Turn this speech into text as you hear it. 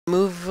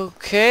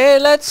Okay,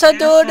 let's do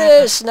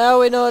this.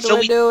 Now we know what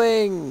we're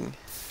doing.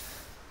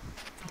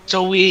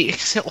 So we...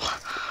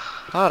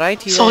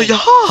 Alrighty So then. yeah.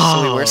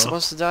 So we were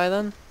supposed to die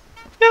then?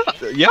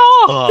 Yeah.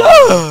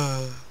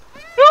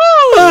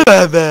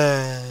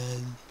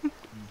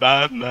 Batman.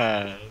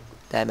 Batman.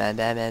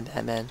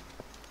 Batman.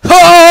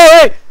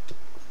 Hey!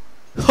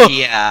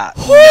 Yeah.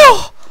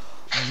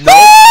 No.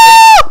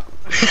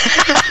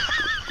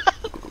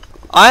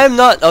 I am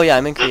not. Oh yeah,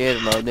 I'm in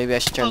creative mode. Maybe I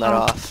should turn that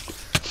off.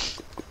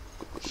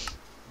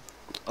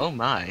 Oh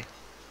my.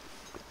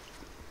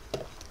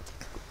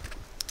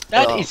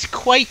 That is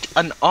quite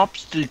an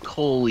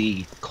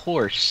obstacle-y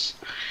course.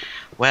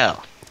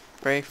 Well.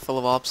 Very full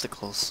of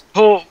obstacles.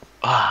 Ho!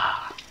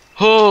 Ah.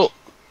 Ho!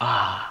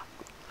 Ah.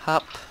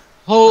 Hop.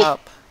 Ho!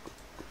 Hop.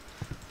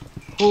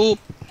 Ho!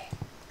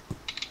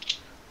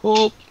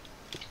 Ho!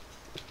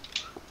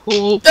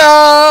 Ho!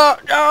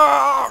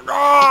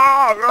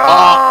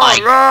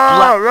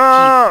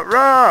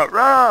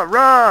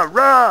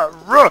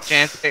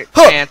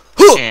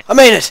 I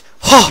made it!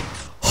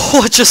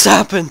 What just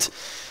happened?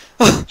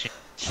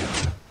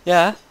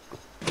 Yeah?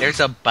 There's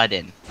a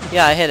button.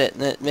 Yeah, I hit it,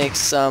 and it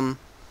makes, Oh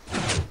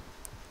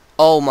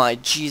my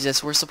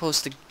Jesus, we're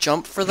supposed to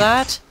jump for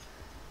that?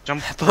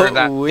 Jump for But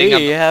that we thing at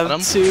the have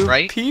bottom, two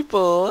right?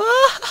 people.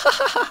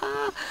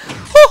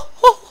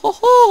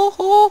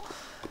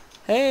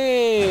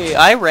 Hey,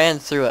 I ran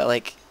through it,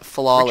 like,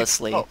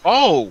 flawlessly.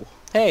 Oh!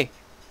 Hey,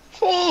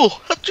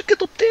 Oh! How'd you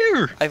get up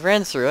there? I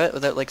ran through it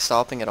without, like,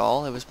 stopping at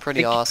all. It was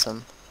pretty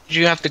awesome. Did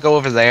you have to go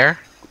over there?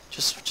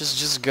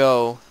 Just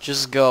go.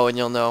 Just go and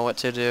you'll know what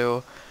to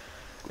do.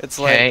 It's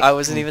Okay. like, I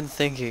wasn't even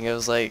thinking. It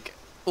was like,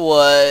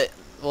 what?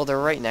 Well, they're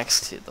right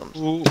next to them.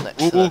 Oh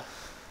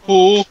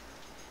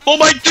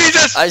my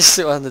Jesus! I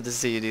just wanted to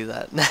see you do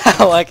that.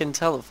 Now I can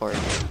teleport.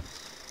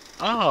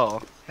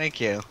 Oh, thank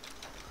you.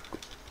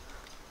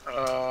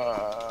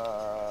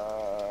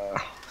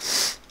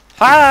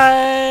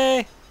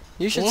 Hi!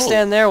 You should Whoa.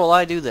 stand there while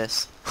I do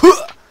this.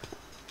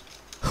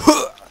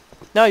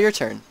 Now your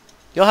turn.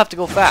 You'll have to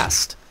go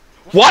fast.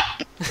 What?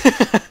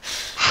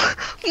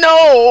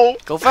 No!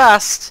 Go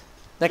fast.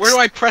 Next, Where do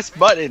I press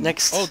button?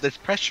 next- Oh, there's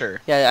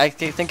pressure. Yeah, I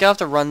think you'll have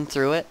to run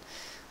through it.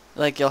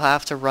 Like, you'll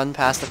have to run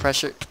past the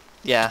pressure.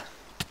 Yeah.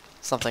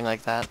 Something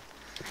like that.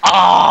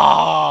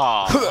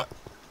 Ah!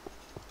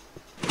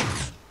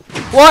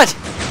 What?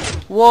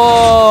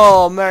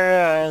 Whoa,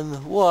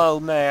 man. Whoa,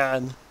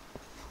 man.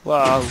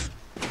 Wow.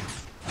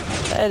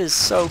 That is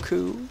so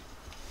cool.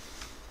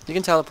 You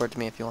can teleport to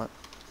me if you want.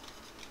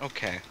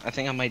 Okay, I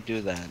think I might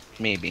do that.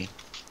 Maybe.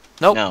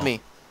 Nope, No.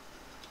 me.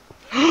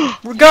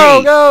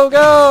 Go, go,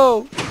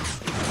 go!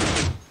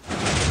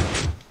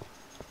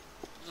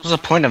 What's the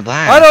point of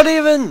that? I don't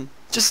even!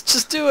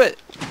 Just do it!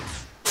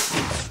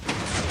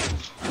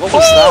 What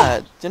was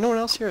that? Did anyone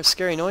else hear a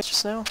scary noise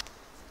just now?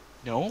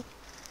 No?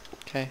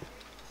 Okay.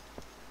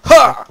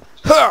 Ha!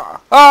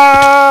 Ha!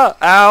 Ah!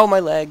 Ow, my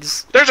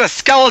legs. There's a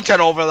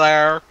skeleton over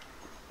there!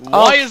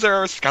 Oh. Why is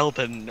there a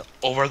skeleton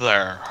over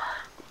there?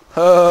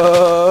 Come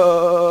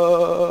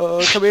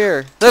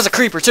here. There's a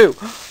creeper too.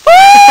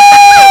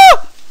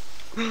 Ah!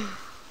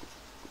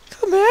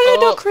 Come here,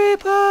 little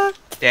creeper.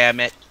 Damn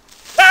it.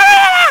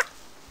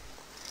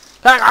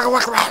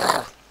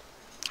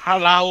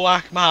 Hello,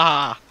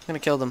 Akma! I'm gonna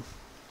kill them.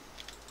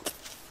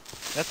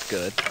 That's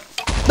good.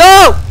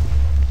 No!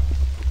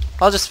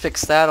 I'll just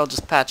fix that. I'll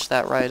just patch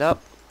that right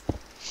up.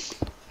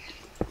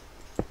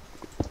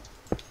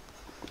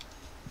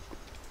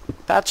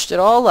 Patched it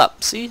all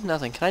up. See?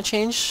 Nothing. Can I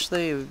change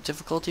the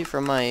difficulty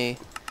from my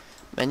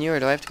menu, or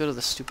do I have to go to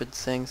the stupid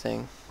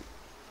thing?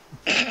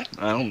 I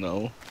don't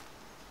know.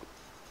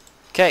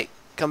 Okay,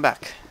 come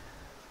back.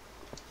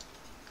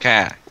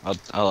 Okay, I'll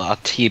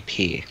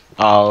TP.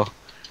 I'll...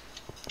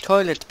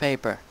 Toilet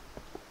paper.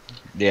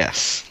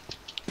 Yes.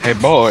 Hey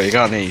boy, you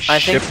got any I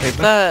ship think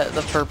paper?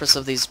 the purpose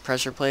of these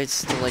pressure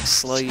plates is to, like,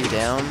 slow you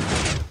down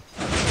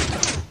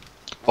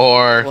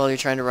Or... while you're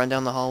trying to run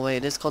down the hallway.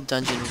 It is called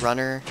Dungeon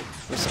Runner.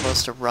 We're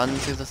supposed to run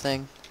through the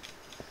thing.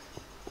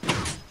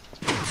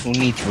 Who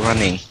needs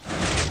running?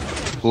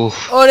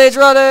 Oof. Oh, it's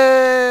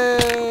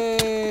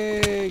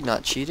running!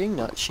 Not cheating,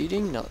 not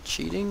cheating, not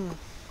cheating.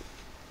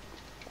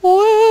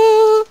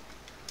 Woo!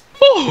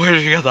 Oh, where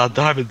did you get that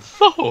diamond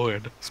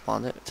sword?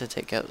 Spawn it to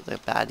take out the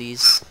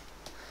baddies.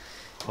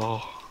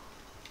 Oh.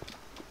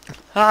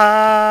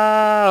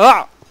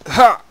 Ah!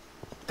 Ha!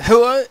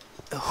 What?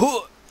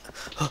 Ho,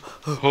 ho,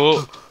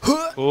 ho,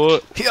 ho.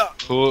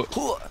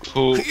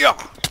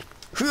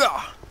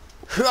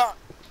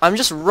 I'm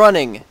just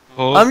running.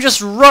 Ho. I'm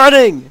just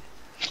running!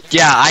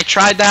 Yeah, I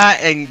tried that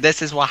and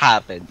this is what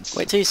happens.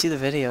 Wait till you see the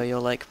video,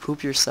 you'll like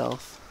poop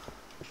yourself.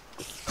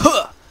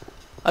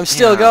 I'm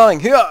still Yeah. going.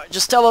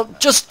 Just tell him,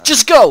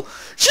 just go!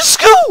 Just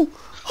go!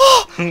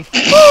 Oh,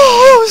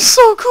 that was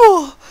so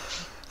cool!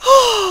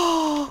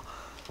 Oh,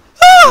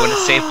 You in a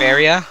safe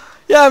area?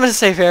 yeah, I'm in a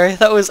safe area.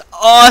 That was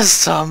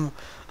awesome!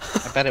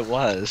 I bet it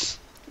was.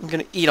 I'm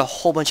gonna eat a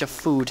whole bunch of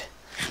food.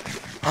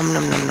 Nom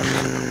nom nom nom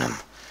nom nom nom.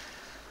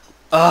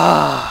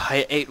 Ah,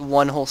 I ate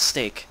one whole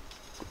steak.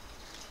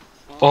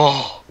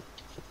 Oh.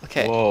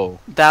 Okay. Whoa.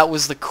 That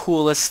was the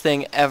coolest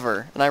thing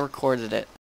ever, and I recorded it.